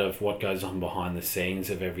part of what goes on behind the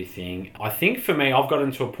scenes of everything. I think for me, I've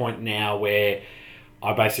gotten to a point now where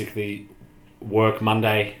I basically work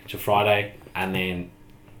Monday to Friday, and then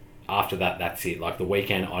after that, that's it. Like the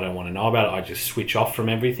weekend, I don't want to know about it. I just switch off from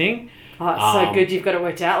everything. Oh, it's so good you've got it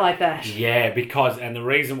worked out like that. Yeah, and the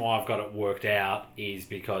reason why I've got it worked out is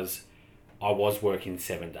because I was working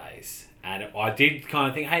 7 days. And I did kind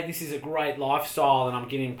of think, hey, this is a great lifestyle and I'm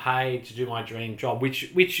getting paid to do my dream job,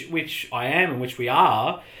 which I am and which we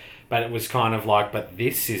are. But it was kind of like, but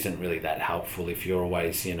this isn't really that helpful if you're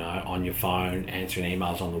always, on your phone, answering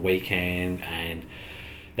emails on the weekend and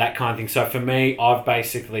that kind of thing. So for me, I've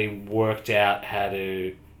basically worked out how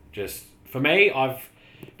to just... For me,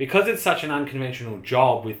 because it's such an unconventional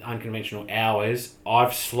job with unconventional hours,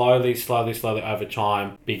 I've slowly over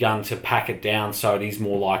time begun to pack it down so it is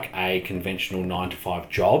more like a conventional 9-to-5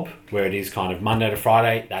 job where it is kind of Monday to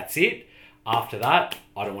Friday, that's it. After that,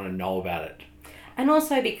 I don't want to know about it. And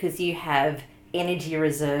also because you have energy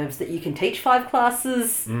reserves that you can teach 5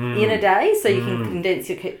 classes in a day, so you can condense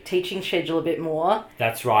your teaching schedule a bit more.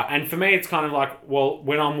 That's right. And for me, it's kind of like, well,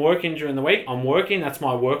 when I'm working during the week, I'm working, that's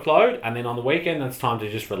my workload. And then on the weekend, that's time to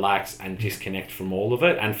just relax and disconnect from all of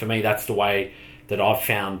it. And for me, that's the way that I've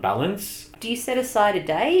found balance. Do you set aside a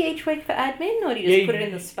day each week for admin, or do you just put it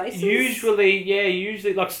in the spaces?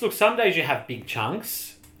 Usually, like, look, some days you have big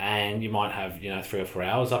chunks and you might have, 3 or 4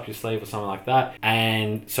 hours up your sleeve or something like that.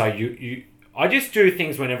 And so I just do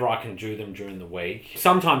things whenever I can do them during the week.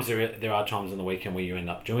 Sometimes there are times on the weekend where you end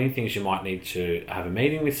up doing things. You might need to have a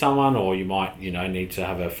meeting with someone, or you might, need to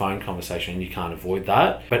have a phone conversation, and you can't avoid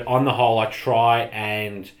that. But on the whole, I try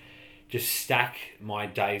and just stack my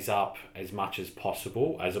days up as much as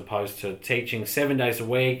possible, as opposed to teaching 7 days a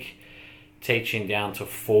week, teaching down to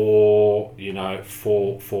 4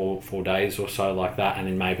 days or so like that, and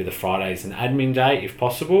then maybe the Friday's an admin day if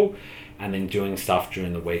possible, and then doing stuff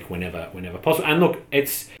during the week whenever possible. And look,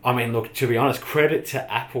 to be honest, credit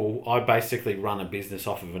to Apple. I basically run a business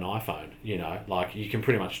off of an iPhone. Like you can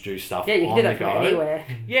pretty much do stuff Yeah, you can on do the that from go. anywhere.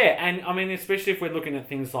 Yeah, and especially if we're looking at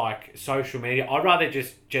things like social media, I'd rather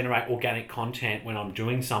just generate organic content when I'm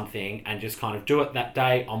doing something and just kind of do it that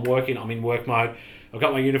day. I'm working, I'm in work mode. I've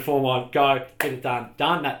got my uniform on, go, get it done.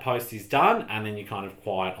 That post is done, and then you're kind of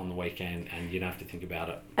quiet on the weekend and you don't have to think about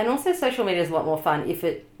it. And also social media is a lot more fun if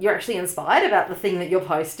you're actually inspired about the thing that you're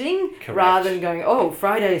posting. Correct. Rather than going, oh,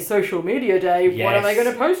 Friday's social media day, what am I going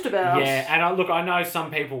to post about? Yeah, and I know some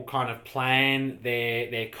people kind of plan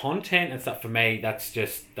their content and stuff. For me,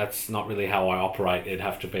 that's not really how I operate. It'd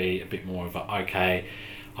have to be a bit more of okay,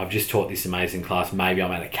 I've just taught this amazing class, maybe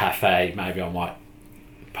I'm at a cafe, maybe I might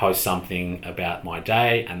post something about my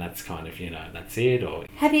day, and that's kind of, that's it. Or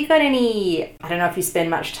have you got any, I don't know if you spend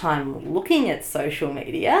much time looking at social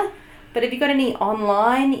media, but have you got any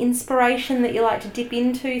online inspiration that you like to dip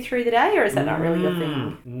into through the day, or is that not really your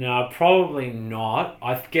thing? No, probably not.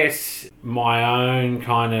 I guess my own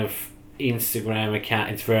kind of Instagram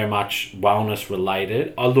account, it's very much wellness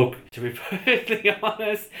related. To be perfectly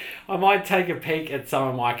honest, I might take a peek at some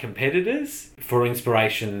of my competitors for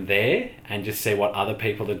inspiration there and just see what other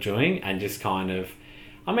people are doing, and just kind of,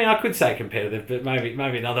 I could say competitive, but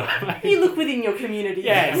maybe another way. You look within your community.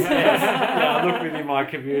 Yes. Yeah, I look within my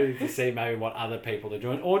community to see maybe what other people are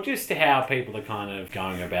doing, or just how people are kind of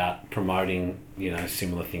going about promoting,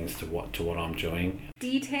 similar things to what I'm doing. Do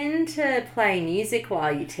you tend to play music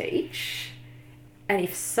while you teach? And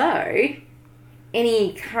if so,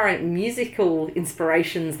 any current musical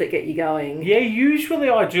inspirations that get you going? Yeah, usually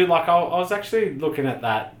I do. Like I was actually looking at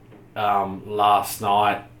that last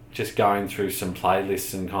night, just going through some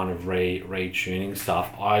playlists and kind of retuning stuff.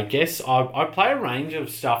 I guess I play a range of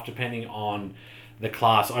stuff depending on the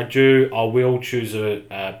class. I will choose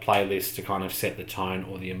a playlist to kind of set the tone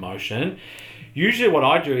or the emotion. Usually what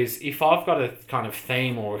I do is, if I've got a kind of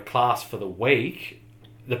theme or a class for the week,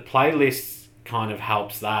 the playlist kind of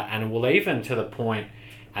helps that. And it will even to the point,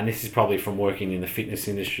 and this is probably from working in the fitness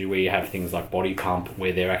industry where you have things like Body Pump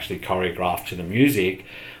where they're actually choreographed to the music,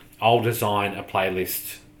 I'll design a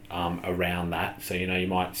playlist around that. So, you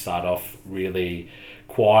might start off really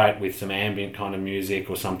quiet with some ambient kind of music,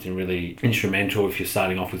 or something really instrumental if you're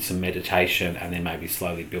starting off with some meditation, and then maybe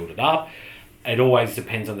slowly build it up. It always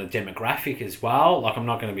depends on the demographic as well. Like, I'm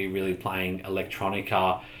not going to be really playing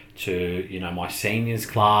electronica to, my seniors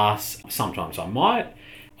class. Sometimes I might.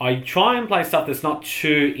 I try and play stuff that's not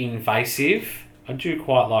too invasive. I do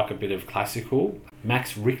quite like a bit of classical.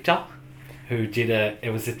 Max Richter, who did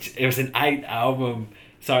it was an 8-hour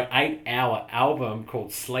album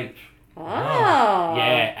called Sleep. Oh.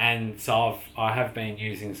 Yeah, and so I have been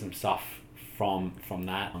using some stuff from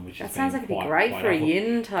that, which that has sounds been like it'd be quite great for a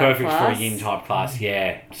yin type perfect class. for a yin type class,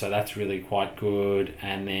 yeah. So that's really quite good.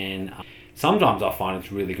 And then sometimes I find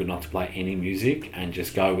it's really good not to play any music and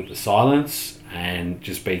just go with the silence and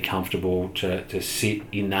just be comfortable to sit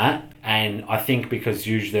in that. And I think because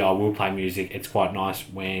usually I will play music, it's quite nice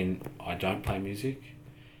when I don't play music.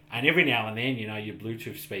 And every now and then, your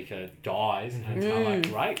Bluetooth speaker dies, and it's kind of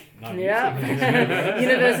like, great, no music. Yeah.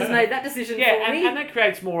 Universe has made that decision for me. And that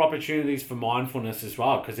creates more opportunities for mindfulness as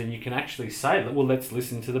well, because then you can actually say, well, let's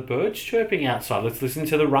listen to the birds chirping outside, let's listen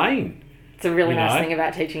to the rain. It's a really nice thing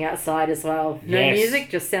about teaching outside as well. No music,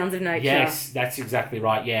 just sounds of nature. Yes, that's exactly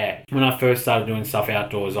right, yeah. When I first started doing stuff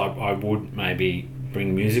outdoors, I would maybe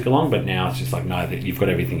bring music along, but now it's just like, no, that you've got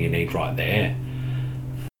everything you need right there.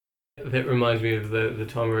 That reminds me of the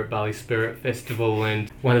time we were at Bali Spirit Festival, and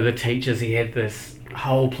one of the teachers, he had this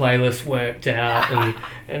whole playlist worked out,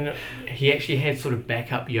 and he actually had sort of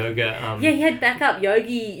backup yoga. Yeah, he had backup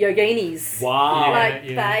yoginis. Wow.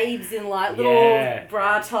 Babes in little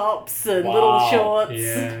bra tops and little shorts.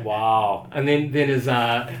 Yeah. Wow. And then his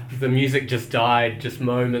the music just died just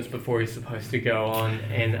moments before he's supposed to go on,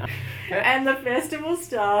 and the festival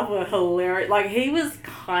staff were hilarious. Like, he was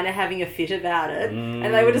kind of having a fit about it,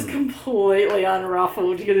 and they were just completely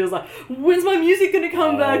unruffled because he was like, when's my music going to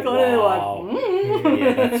come back on? And they're like,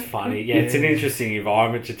 Yeah, that's funny. Yeah, it's an interesting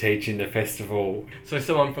environment to teach in the festival. So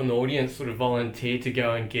someone from the audience sort of volunteered to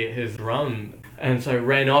go and get his drum, and so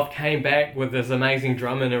ran off, came back with this amazing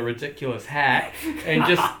drum and a ridiculous hat, and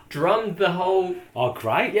just drummed the whole... Oh,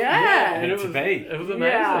 great. Yeah. And it was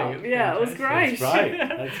amazing. Yeah, it was great.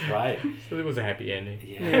 That's great. So it was a happy ending.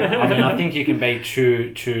 Yeah. I think you can be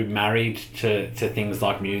too married to things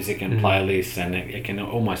like music and playlists, and it can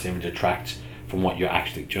almost even detract from what you're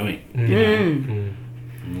actually doing.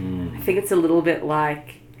 I think it's a little bit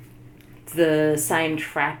like the same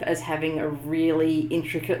trap as having a really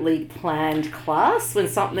intricately planned class. When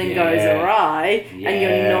something goes awry and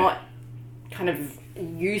you're not kind of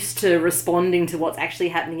used to responding to what's actually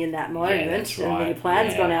happening in that moment, and when your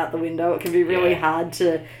plan's gone out the window, it can be really hard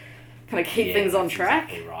to kind of keep things on track.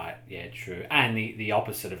 Exactly right. Yeah, true. And the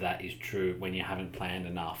opposite of that is true when you haven't planned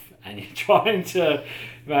enough and you're trying to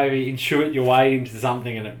maybe intuit your way into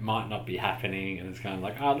something and it might not be happening, and it's kind of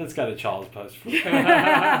like, oh, let's go to Child's Post for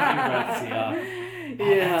that's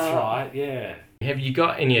right. Yeah. Have you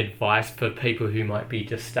got any advice for people who might be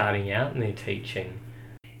just starting out in their teaching?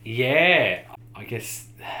 Yeah, I guess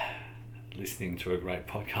listening to a great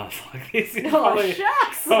podcast like this is probably a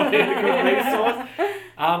good resource.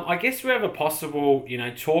 I guess wherever possible,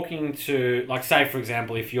 talking to, like, say, for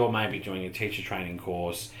example, if you're maybe doing a teacher training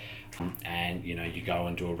course and, you go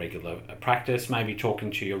and do a regular practice, maybe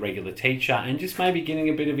talking to your regular teacher and just maybe getting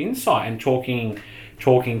a bit of insight and talking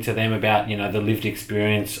to them about, the lived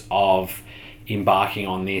experience of embarking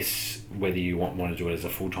on this, whether you want to do it as a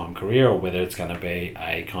full-time career or whether it's going to be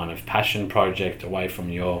a kind of passion project away from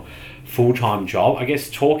your full-time job. I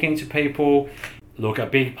guess talking to people, look, a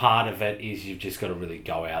big part of it is you've just got to really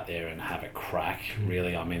go out there and have a crack,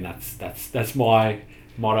 really. I mean, that's my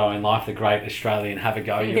motto in life, the great Australian have a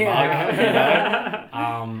go, you mug,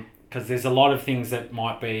 because there's a lot of things that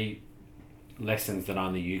might be lessons that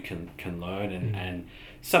only you can learn, and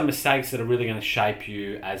some mistakes that are really going to shape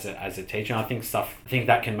you as a teacher. And I think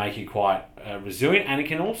that can make you quite resilient, and it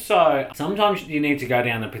can also, sometimes you need to go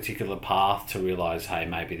down a particular path to realise, hey,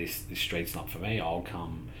 maybe this street's not for me.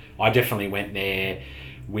 I definitely went there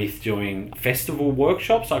with doing festival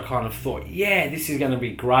workshops. I kind of thought, this is going to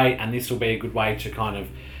be great, and this will be a good way to kind of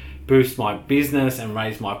boost my business and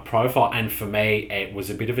raise my profile. And for me, it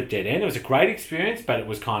was a bit of a dead end. It was a great experience, but it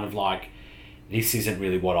was kind of like, this isn't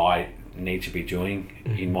really what I need to be doing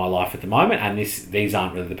in my life at the moment, and these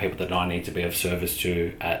aren't really the people that I need to be of service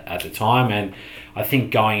to at the time. And I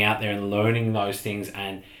think going out there and learning those things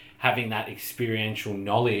and having that experiential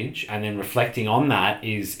knowledge and then reflecting on that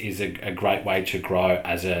is a great way to grow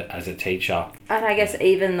as a teacher. And I guess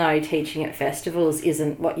even though teaching at festivals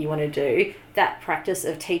isn't what you want to do, that practice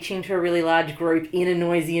of teaching to a really large group in a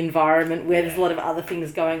noisy environment where there's a lot of other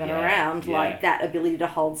things going on around, like that ability to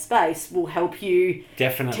hold space will help you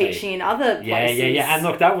definitely teaching in other places. Yeah. And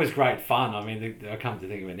look, that was great fun. I mean, I come to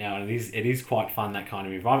think of it now, and it is quite fun, that kind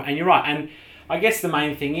of environment. And you're right. And I guess the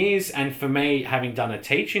main thing is, and for me, having done a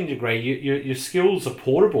teaching degree, your skills are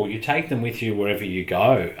portable. You take them with you wherever you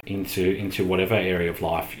go into whatever area of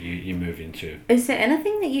life you move into. Is there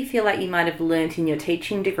anything that you feel like you might have learnt in your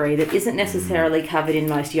teaching degree that isn't necessarily covered in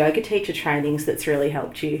most yoga teacher trainings that's really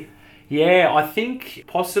helped you? Yeah, I think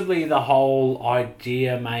possibly the whole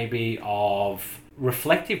idea maybe of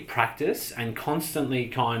reflective practice and constantly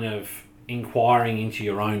kind of inquiring into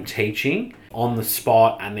your own teaching on the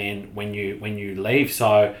spot, and then when you leave.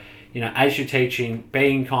 So, as you're teaching,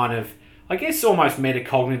 being kind of, I guess, almost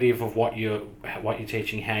metacognitive of what you're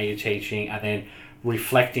teaching, how you're teaching, and then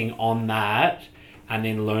reflecting on that, and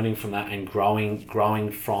then learning from that and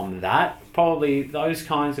growing from that. Probably those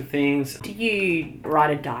kinds of things. Do you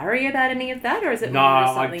write a diary about any of that, or is it No, more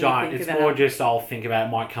something I don't. you think It's about? more just I'll think about it.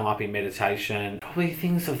 It might come up in meditation. Probably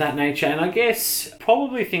things of that nature. And I guess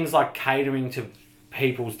probably things like catering to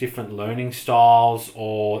people's different learning styles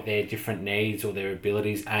or their different needs or their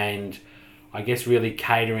abilities, and I guess really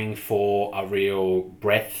catering for a real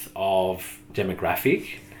breadth of demographic.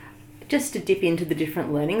 Just to dip into the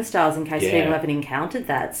different learning styles in case people haven't encountered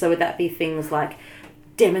that. So would that be things like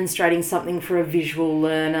demonstrating something for a visual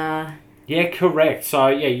learner? Yeah, correct. So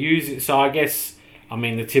use it. So I guess, I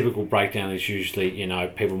mean, the typical breakdown is usually,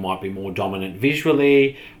 people might be more dominant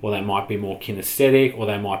visually, or they might be more kinesthetic, or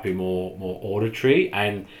they might be more auditory,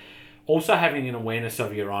 and also having an awareness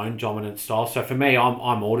of your own dominant style. So for me,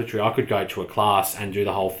 I'm auditory. I could go to a class and do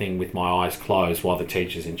the whole thing with my eyes closed while the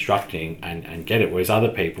teacher's instructing and get it. Whereas other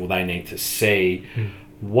people, they need to see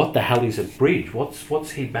what the hell is a bridge?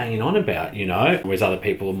 What's he banging on about, Whereas other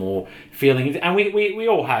people are more feeling it. And we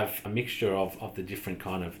all have a mixture of the different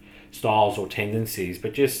kind of styles or tendencies,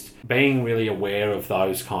 but just being really aware of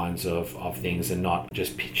those kinds of things and not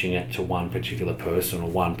just pitching it to one particular person or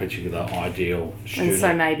one particular ideal student. And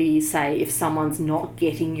so maybe, say, if someone's not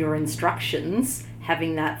getting your instructions,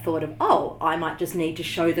 having that thought of, I might just need to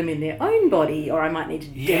show them in their own body, or I might need to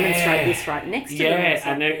demonstrate this right next to them. Yeah,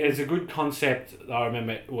 and there's a good concept, I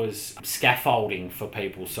remember, it was scaffolding for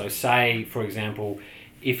people. So say, for example,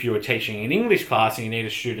 if you were teaching an English class and you need a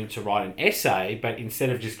student to write an essay, but instead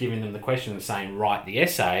of just giving them the question and saying, write the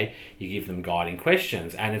essay, you give them guiding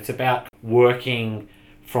questions. And it's about working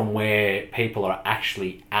from where people are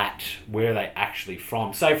actually at, where are they actually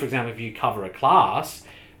from. Say, for example, if you cover a class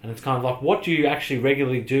and it's kind of like, what do you actually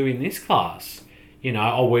regularly do in this class? You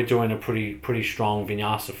know, oh, we're doing a pretty strong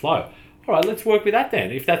vinyasa flow. All right, let's work with that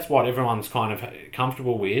then. If that's what everyone's kind of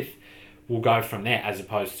comfortable with, we'll go from there, as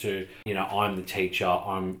opposed to, you know, I'm the teacher,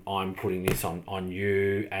 I'm putting this on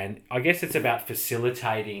you. And I guess it's about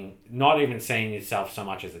facilitating, not even seeing yourself so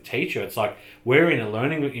much as a teacher. It's like, we're in a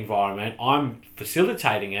learning environment, I'm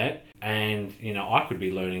facilitating it, and, you know, I could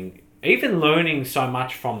be learning so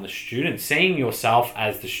much from the student, seeing yourself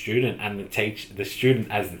as the student and the student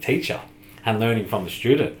as the teacher, and learning from the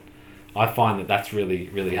student. I find that that's really,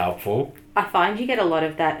 really helpful. I find you get a lot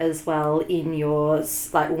of that as well in your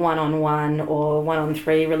like one-on-one or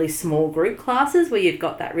one-on-three really small group classes, where you've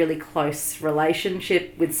got that really close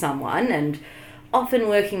relationship with someone, and often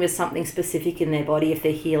working with something specific in their body if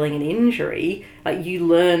they're healing an injury. Like, you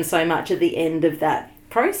learn so much at the end of that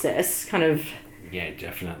process, kind of. Yeah,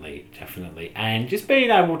 definitely. And just being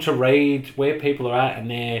able to read where people are at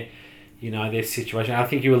and their situation. I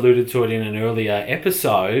think you alluded to it in an earlier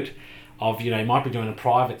episode of, you know, you might be doing a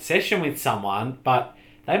private session with someone, but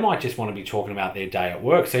they might just want to be talking about their day at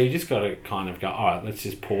work. So you just got to kind of go, all right, let's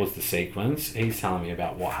just pause the sequence. He's telling me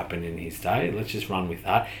about what happened in his day. Let's just run with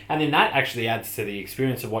that. And then that actually adds to the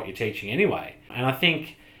experience of what you're teaching anyway. And I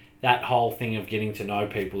think that whole thing of getting to know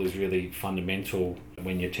people is really fundamental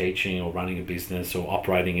when you're teaching or running a business or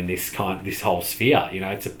operating in this whole sphere. You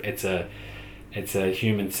know, it's a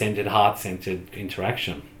human-centered, heart-centered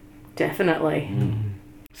interaction. Definitely.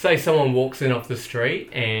 Say someone walks in off the street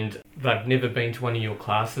and they've never been to one of your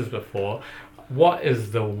classes before. What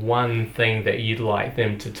is the one thing that you'd like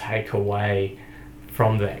them to take away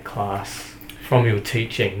from that class, from your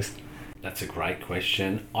teachings? That's a great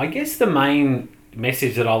question. I guess the main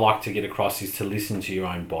message that I like to get across is to listen to your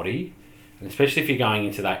own body, and especially if you're going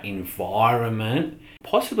into that environment.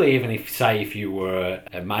 Possibly even if you were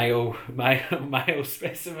a male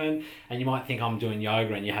specimen, and you might think, I'm doing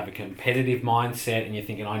yoga, and you have a competitive mindset and you're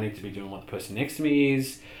thinking, I need to be doing what the person next to me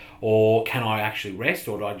is, or can I actually rest,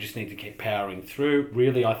 or do I just need to keep powering through?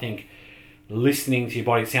 Really, I think listening to your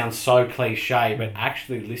body, it sounds so cliche, but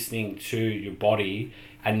actually listening to your body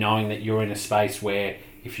and knowing that you're in a space where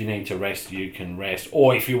if you need to rest, you can rest.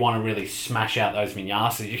 Or if you want to really smash out those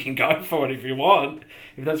vinyasas, you can go for it if you want,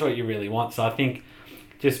 if that's what you really want. So I think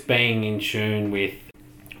just being in tune with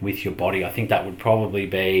your body, I think that would probably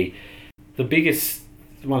be one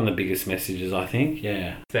of the biggest messages, I think.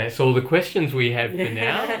 Yeah. That's all the questions we have for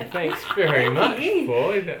now. Thanks very much,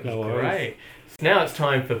 boy. That was great. Now it's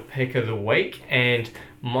time for Pick of the Week, and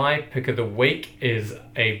my Pick of the Week is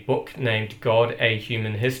a book named God, A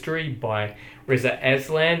Human History by Reza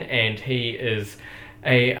Aslan, and he is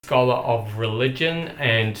a scholar of religion,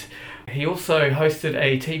 and he also hosted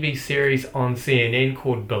a TV series on CNN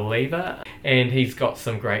called Believer, and he's got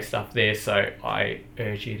some great stuff there, so I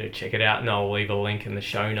urge you to check it out, and I'll leave a link in the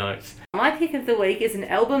show notes. My pick of the week is an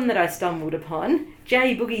album that I stumbled upon.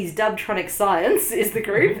 J Boogie's Dubtronic Science is the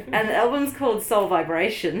group, and the album's called Soul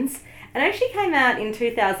Vibrations. It actually came out in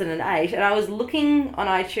 2008, and I was looking on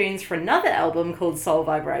iTunes for another album called Soul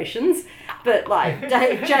Vibrations, but like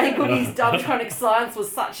J Boogie's Dubtronic Science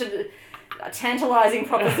was such a tantalising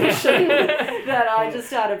proposition that I just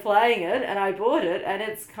started playing it, and I bought it, and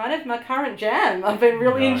it's kind of my current jam. I've been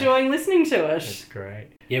really enjoying listening to it. That's great.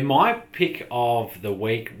 Yeah, my pick of the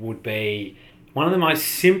week would be one of the most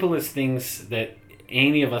simplest things that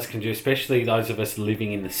any of us can do, especially those of us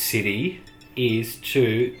living in the city, is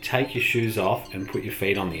to take your shoes off and put your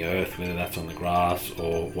feet on the earth, whether that's on the grass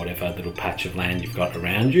or whatever little patch of land you've got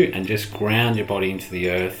around you, and just ground your body into the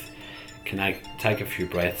earth. Take a few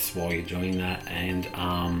breaths while you're doing that, and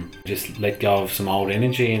just let go of some old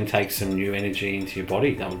energy and take some new energy into your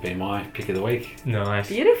body. That would be my pick of the week. Nice.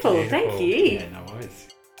 Beautiful. Thank you. Yeah, no worries.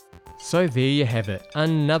 So there you have it,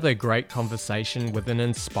 another great conversation with an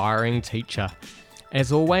inspiring teacher.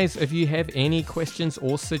 As always, if you have any questions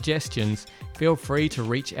or suggestions, feel free to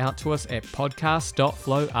reach out to us at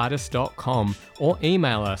podcast.flowartist.com or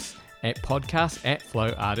email us at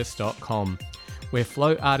podcast@flowartist.com. We're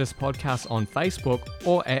Flow Artist Podcast on Facebook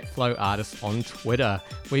or at Flow Artist on Twitter.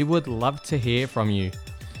 We would love to hear from you.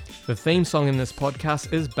 The theme song in this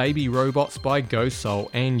podcast is Baby Robots by Go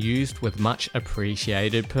Soul and used with much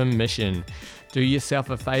appreciated permission. Do yourself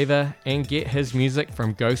a favor and get his music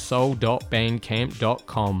from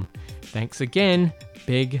gosoul.bandcamp.com. Thanks again.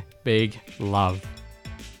 Big, big love.